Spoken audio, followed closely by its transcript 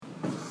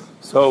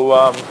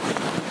So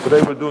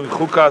today we're doing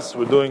Chukas,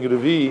 we're doing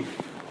Revi,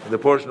 the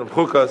portion of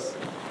Chukas.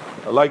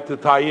 I'd like to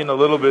tie in a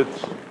little bit.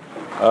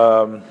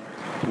 The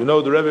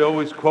Rebbe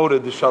always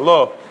quoted the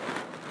Shalah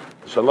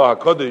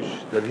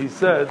HaKodesh, that he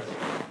said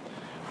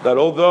that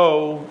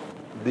although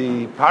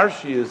the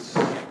Parshias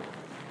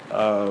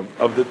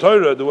of the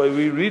Torah, the way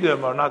we read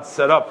them, are not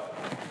set up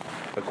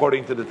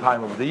according to the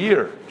time of the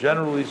year.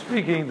 Generally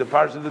speaking, the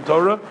Parsha of the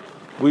Torah,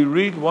 we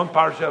read one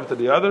Parsha after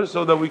the other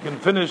so that we can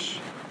finish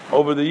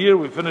over the year,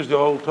 we finish the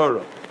whole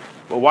Torah.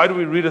 But why do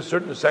we read a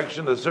certain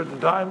section at a certain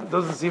time? It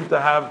doesn't seem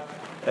to have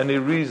any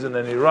reason,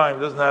 any rhyme.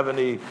 It doesn't have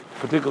any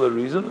particular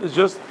reason. It's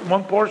just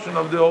one portion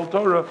of the whole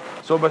Torah.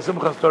 So by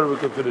Simchas Torah we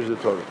can finish the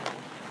Torah.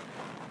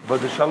 But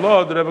the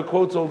Shalah, the Rebbe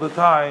quotes all the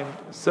time,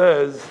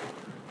 says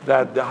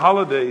that the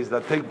holidays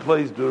that take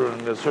place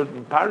during a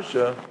certain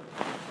Parsha,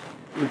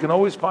 we can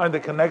always find a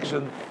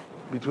connection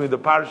between the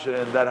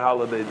Parsha and that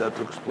holiday that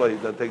takes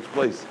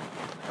place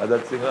at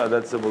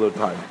that similar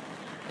time.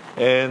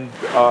 And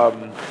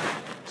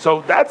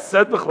so that's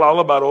said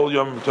b'chlal about all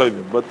Yom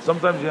Tovim. But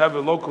sometimes you have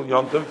a local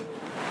Yom Tov,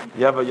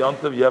 you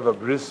have a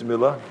Bris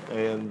Milah,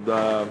 and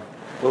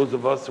those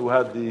of us who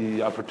had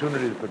the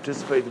opportunity to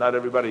participate, not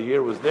everybody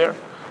here was there,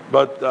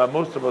 but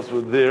most of us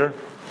were there.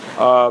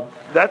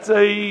 That's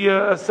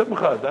a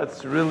simcha.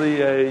 That's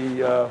really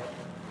a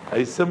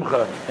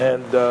simcha,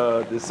 and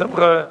the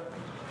simcha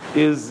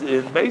is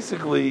in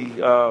basically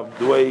the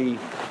way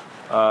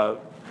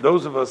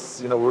those of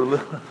us, were.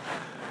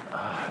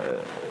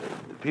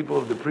 People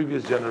of the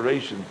previous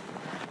generation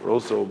were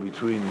also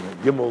between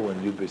Gimel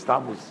and Yud Beis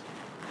Tammuz,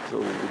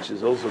 which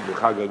is also the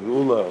Chag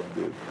HaGeula of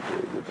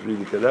the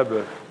Frierdiker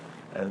Rebbe,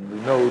 and we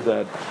know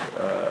that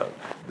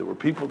there were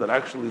people that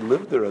actually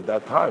lived there at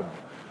that time.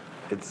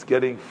 It's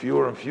getting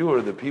fewer and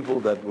fewer. The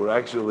people that were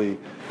actually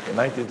in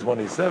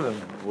 1927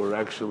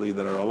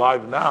 that are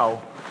alive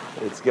now.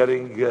 It's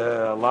getting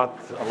a lot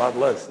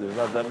less. There's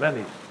not that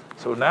many.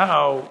 So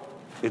now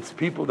it's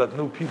people that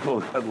knew people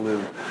that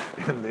lived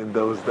in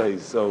those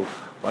days. So,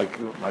 like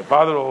my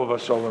father,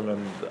 Olav Shalom,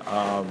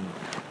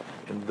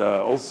 and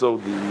also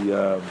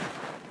the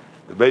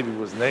baby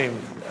was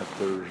named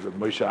after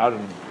Moshe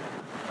Aaron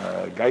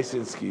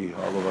Gaisinski,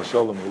 Olav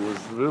Shalom, who was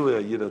really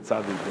a Yid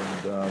Tzaddik.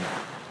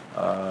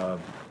 And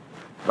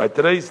by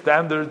today's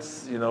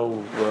standards,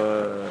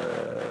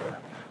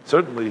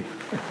 certainly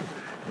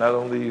not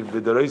only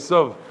B'derei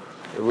Sov,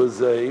 it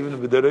was even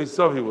B'derei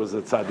Sov he was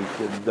a tzaddik.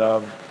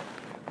 And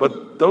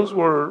but those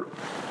were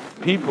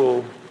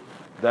people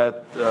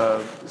that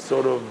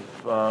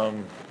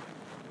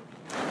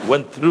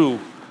went through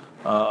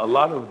a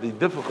lot of the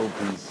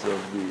difficulties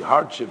of the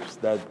hardships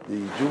that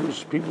the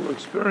Jewish people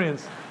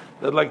experienced.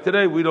 That like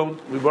today we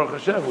Baruch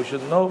Hashem, we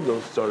should know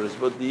those tzaras,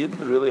 but the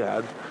Yidden really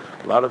had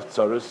a lot of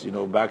tzaras,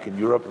 back in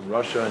Europe and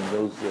Russia and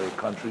those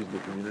countries, the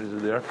communities are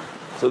there.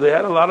 So they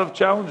had a lot of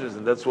challenges,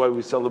 and that's why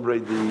we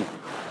celebrate the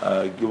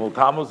Gimel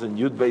Tammuz and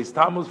Yud Beis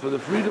Tammuz for the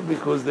freedom,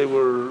 because they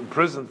were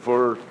imprisoned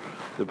for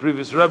the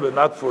previous Rebbe,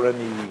 not for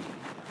any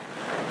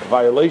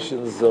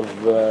violations of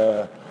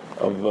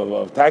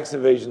tax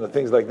evasion or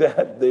things like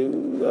that.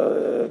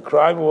 The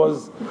crime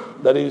was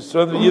that he was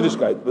strengthening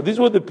Yiddishkeit. But these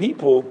were the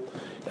people,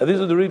 and these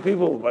are the real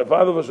people. My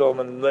father was Shalom,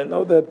 and I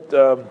know that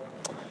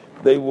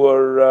they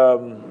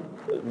were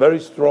very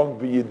strong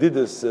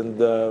b'yedidus,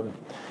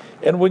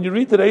 and when you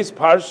read today's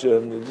parsha,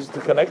 and just to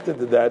connect it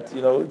to that,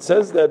 it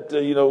says that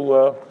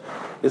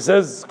it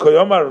says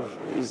Koyomar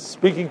is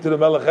speaking to the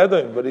Melech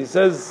Edom, but he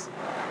says,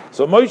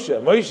 so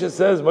Moshe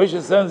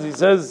sends, he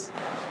says,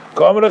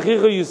 Koyomar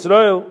achicha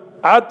Yisrael,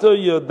 ato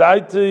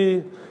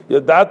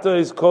yodata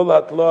is kol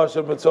hatlo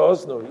asher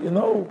metzosnu.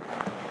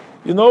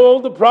 You know all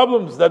the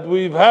problems that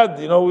we've had.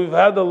 We've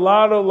had a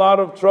lot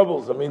of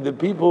troubles. I mean, the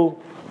people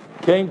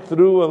came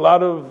through a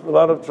lot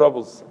of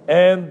troubles,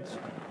 and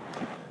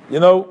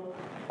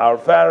our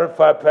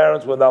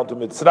parents went down to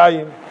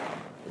Mitzrayim.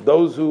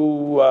 Those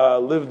who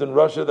lived in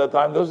Russia at that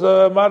time, those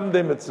are modern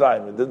day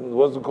Mitzrayim. It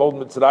wasn't called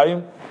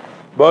Mitzrayim,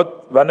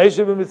 but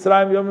Vaneshev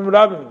Mitzrayim Yomim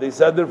Rabim. They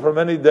sat there for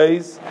many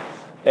days,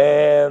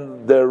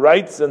 and their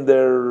rights and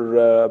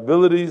their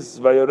abilities,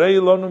 Vayarei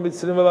Lonu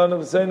Mitzrim Elanu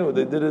V'seinu.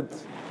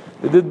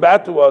 They did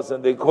bad to us,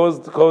 and they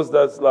caused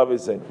us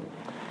Laviseinu.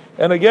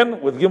 And again,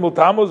 with Gimel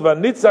Tammuz,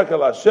 Vanitzak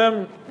al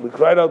Hashem, we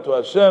cried out to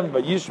Hashem,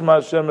 Vayishma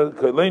Hashem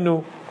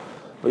Koleinu,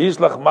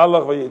 Vayishlach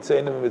Malach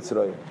Vayitzeinu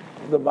Mitzrayim.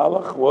 The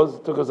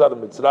Malach took us out of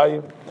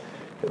Mitzrayim.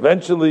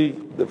 Eventually,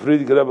 the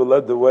Frierdiker Rebbe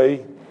led the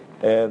way,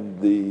 and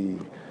the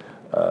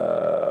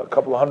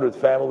couple of hundred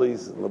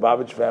families,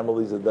 Lubavitch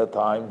families at that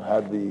time,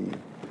 had the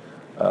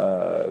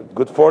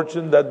good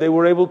fortune that they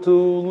were able to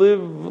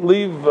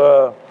leave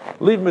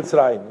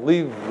Mitzrayim,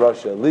 leave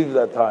Russia, leave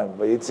that time.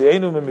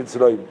 Vayitzeinu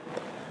Mitzrayim.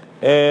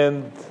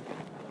 And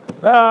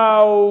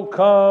now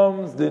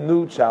comes the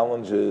new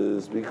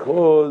challenges,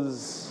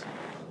 because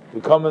we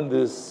come in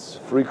this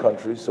free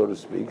country, so to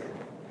speak,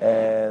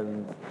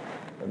 and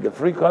in the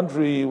free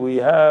country we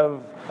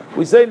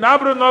say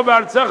Nabra no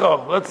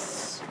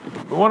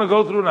b'artzecha. We want to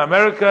go through in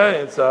America.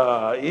 It's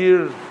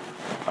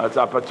it's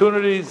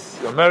opportunities.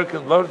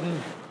 American learning,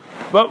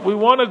 But we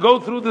want to go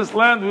through this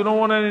land. We don't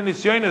want any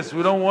nisyonis.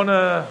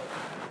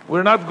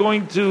 We're not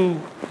going to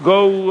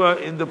go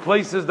in the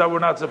places that we're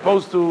not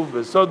supposed to.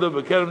 Besoda,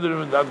 bekerem,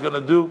 we're not going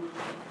to do.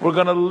 We're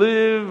going to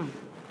live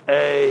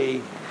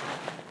a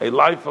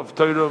life of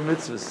Torah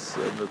mitzvahs,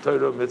 and the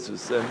Torah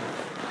mitzvahs. And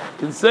you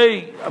can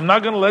say, I'm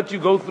not going to let you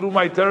go through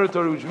my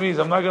territory, which means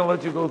I'm not going to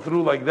let you go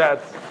through like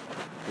that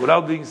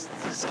without being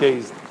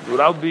scathed,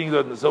 without being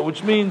done. So,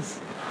 which means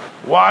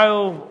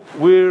while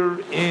we're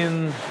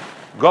in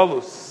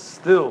Golus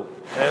still,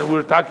 and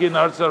we're taking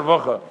Arz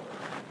Arvocha,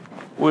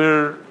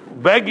 we're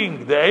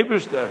begging the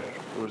Eibishter,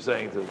 we're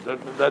saying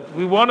that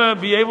we want to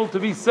be able to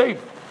be safe.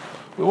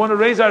 We want to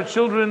raise our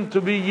children to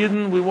be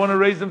Yidden. We want to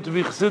raise them to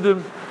be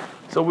Chassidim.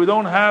 So we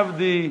don't have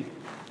the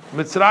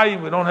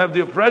Mitzrayim, we don't have the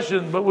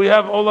oppression, but we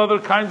have all other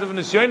kinds of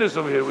nisyonis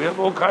over here. We have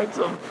all kinds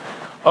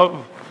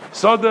of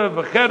soda,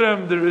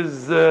 v'cherem.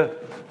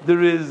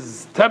 There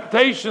is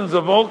temptations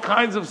of all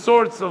kinds of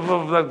sorts of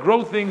that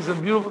grow things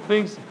and beautiful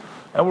things,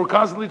 and we're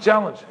constantly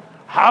challenged.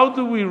 How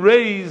do we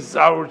raise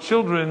our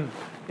children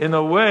in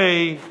a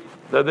way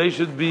that they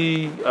should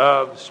be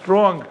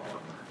strong,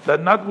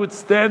 that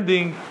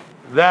notwithstanding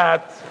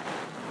that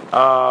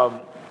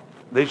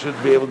they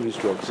should be able to be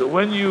strong? So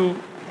when you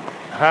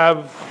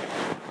have,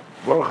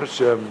 Baruch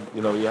Hashem,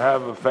 you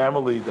have a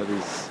family that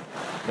is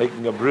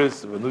making a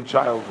bris of a new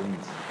child, and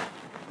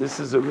this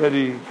is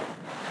already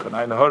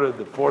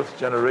the fourth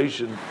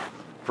generation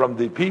from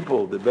the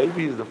people. The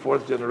baby is the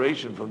fourth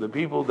generation from the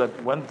people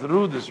that went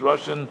through this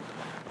Russian,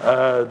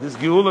 this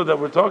Geula that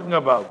we're talking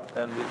about,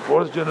 and the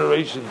fourth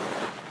generation.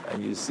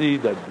 And you see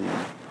that the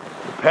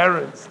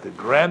parents, the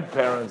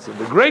grandparents, and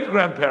the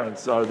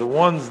great-grandparents are the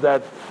ones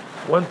that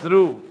went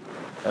through.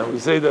 And we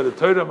say that the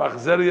Torah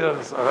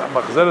machzeres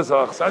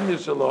ha'achsanya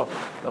shelo,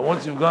 that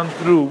once you've gone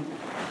through,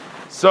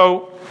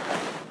 so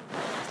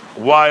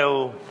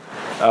while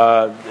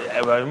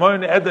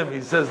Moin Edom,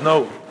 he says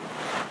no,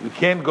 you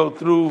can't go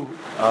through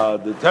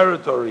the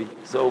territory.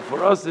 So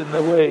for us, in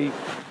a way,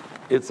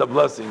 it's a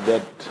blessing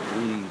that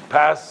we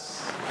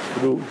pass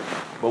through,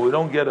 but we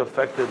don't get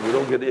affected, we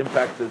don't get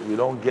impacted, we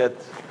don't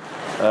get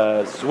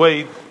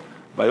swayed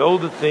by all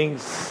the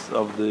things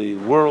of the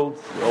world,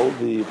 all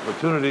the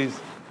opportunities.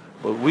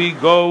 But we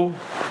go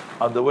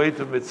on the way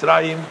to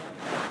Mitzrayim.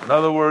 In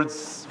other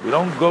words, we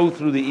don't go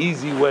through the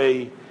easy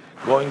way,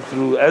 going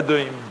through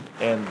Edom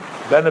and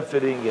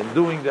benefiting and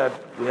doing that.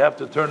 We have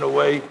to turn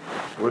away.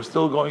 We're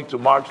still going to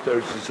march to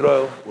Eretz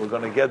Yisrael. We're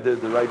going to get there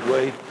the right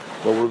way,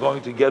 but we're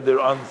going to get there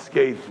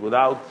unscathed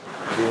without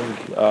doing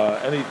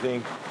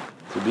anything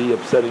to be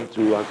upsetting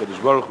to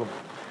HaKadosh Baruch Hu.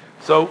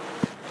 So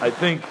I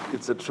think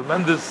it's a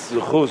tremendous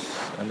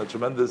yichus and a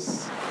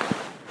tremendous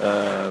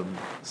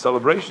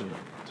celebration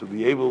to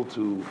be able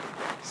to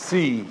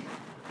see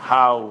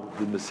how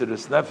the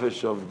Mesiras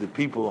Nefesh of the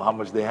people, how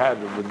much they had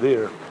over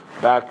there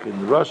back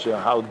in Russia,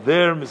 how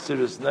their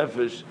Mesiras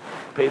Nefesh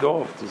paid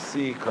off to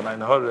see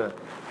Kanai Hora,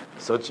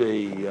 such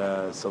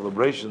a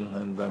celebration,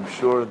 and I'm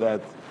sure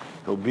that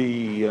he'll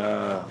be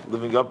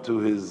living up to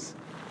his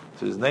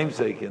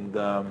namesake. And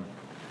I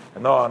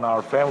know on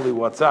our family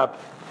WhatsApp,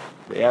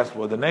 they asked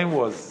what the name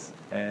was,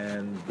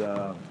 and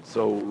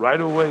so right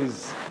away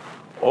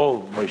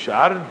all Moshe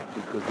Aaron,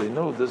 because they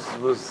know this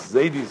was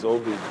Zaydi's, all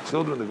the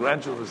children, the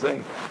grandchildren were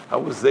saying, I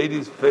was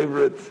Zaydi's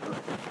favorite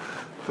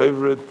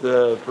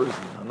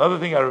person. Another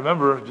thing I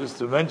remember, just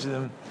to mention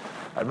him,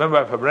 I remember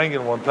at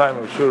Fabrengen one time,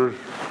 I'm sure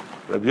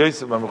Rabbi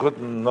Yosef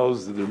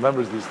Mamchutin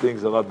remembers these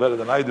things a lot better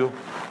than I do,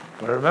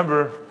 but I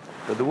remember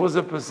that there was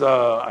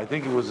I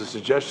think it was a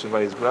suggestion by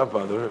his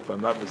grandfather, if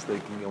I'm not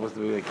mistaken, I must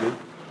have been a kid.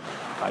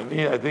 I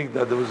think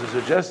that there was a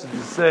suggestion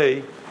to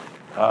say,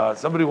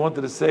 somebody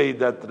wanted to say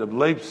that the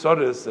Leib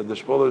Soris and the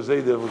Shpoler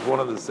Zayda was one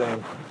of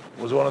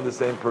the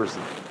same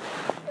person,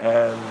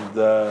 and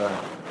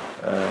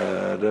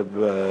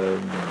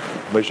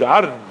Moshe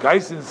Aaron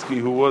Geisinski,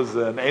 who was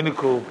an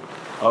Einikul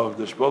of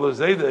the Shpoler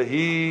Zayda,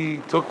 he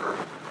took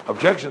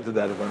objection to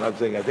that. If I'm not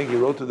saying, I think he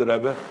wrote to the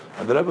Rebbe,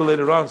 and the Rebbe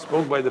later on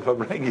spoke by the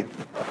Fabrengen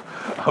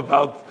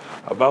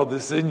about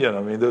this inyan.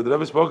 I mean, the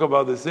Rebbe spoke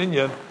about this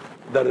inyan,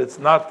 that it's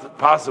not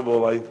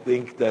possible. I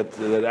think that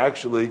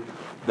actually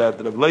that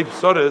the Leib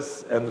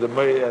Soris and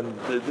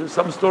there's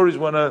some stories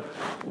went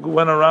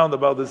around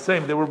about the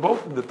same. They were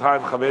both in the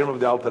time Chaverim of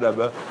the Alter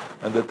Rebbe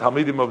and the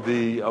Talmidim of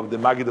the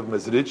Maggid of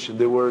Mezrich, and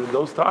they were in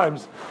those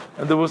times,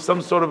 and there was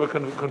some sort of a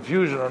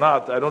confusion or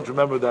not. I don't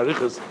remember the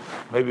arichas.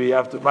 Maybe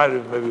after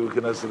Ma'ariv, maybe we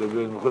can ask the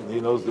Rebbe. He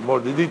knows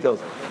the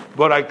details.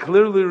 But I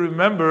clearly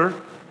remember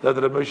that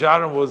Rabbi Moshe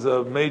Aaron was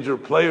a major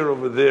player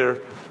over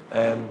there,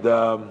 and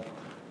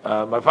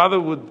my father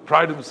would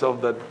pride himself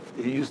that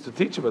he used to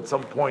teach him at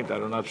some point,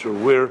 I'm not sure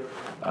where,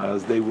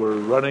 as they were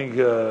running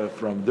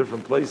from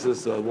different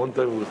places. One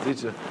time he was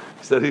teaching,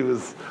 he said he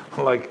was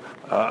like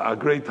a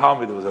great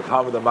Talmud. It was a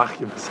Talmud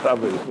Amachim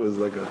Rabbi. It was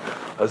like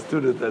a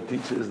student that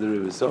teaches the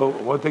Rebbe. So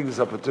I want to take this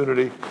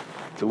opportunity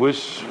to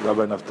wish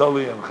Rabbi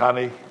Naftali and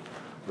Chani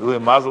really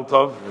Mazel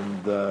Tov,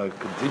 and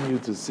continue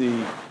to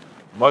see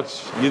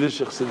much Yiddish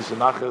Chassidus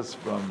Nachas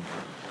from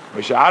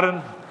Moshe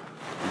Aaron,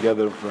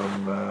 together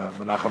from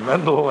Menachem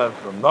Mendel and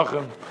from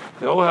Nachum.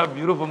 They all have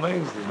beautiful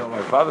names.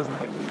 My father's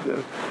name is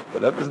there,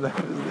 but Rebbe's name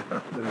is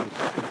there.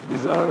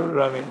 These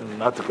are,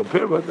 not to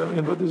compare, but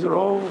these are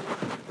all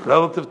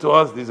relative to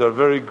us. These are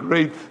very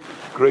great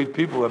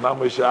people, and now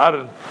Moshe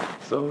Aaron.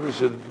 So we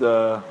should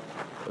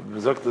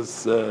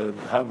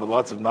have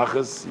lots of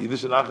nachas,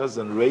 Yiddish nachas,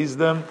 and raise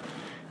them.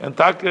 And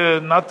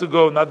not to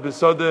go, not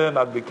besode,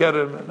 not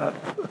bekerem,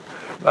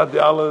 not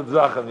the Allah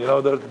Zachen.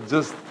 They're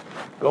just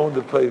go in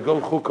the place, go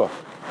chukah,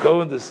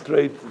 go in the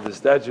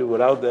statue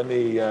without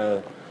any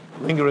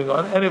lingering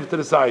on any of to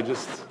the side.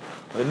 Just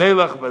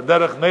nelach,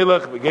 b'derech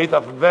nelach, b'geit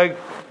af weg,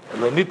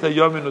 lenita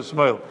yomin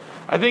usmoil.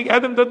 I think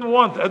Adam didn't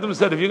want. Adam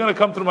said, if you're going to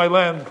come through my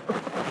land,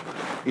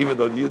 even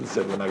though Yidden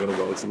said we're not going to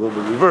go, it's a little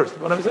bit reversed.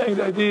 What I'm saying,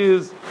 the idea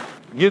is,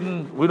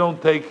 Yidden,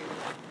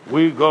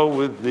 we go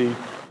with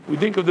we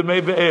think of the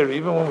Mei Be'er,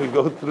 even when we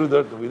go through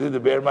we did the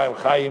Be'er Mayim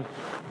Chaim,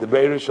 the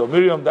Be'er Shal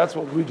Miriam, that's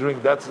what we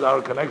drink, that's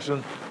our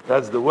connection,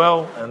 that's the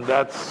well, and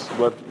that's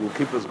what will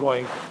keep us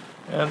going.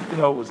 And,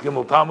 with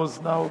Gimel Tammuz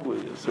now, we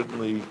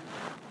certainly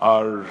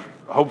are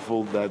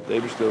hopeful that the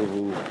Eibishter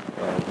will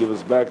give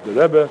us back the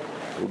Rebbe,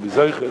 will be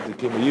Zeicher, the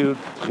Kim Yud,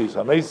 Tchis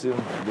HaMeisim,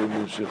 and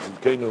the Shech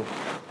Zidkenu,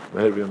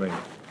 Meher V'yamein.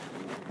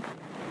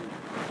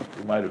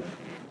 You might have.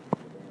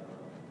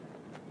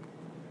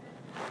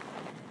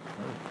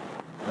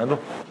 I know.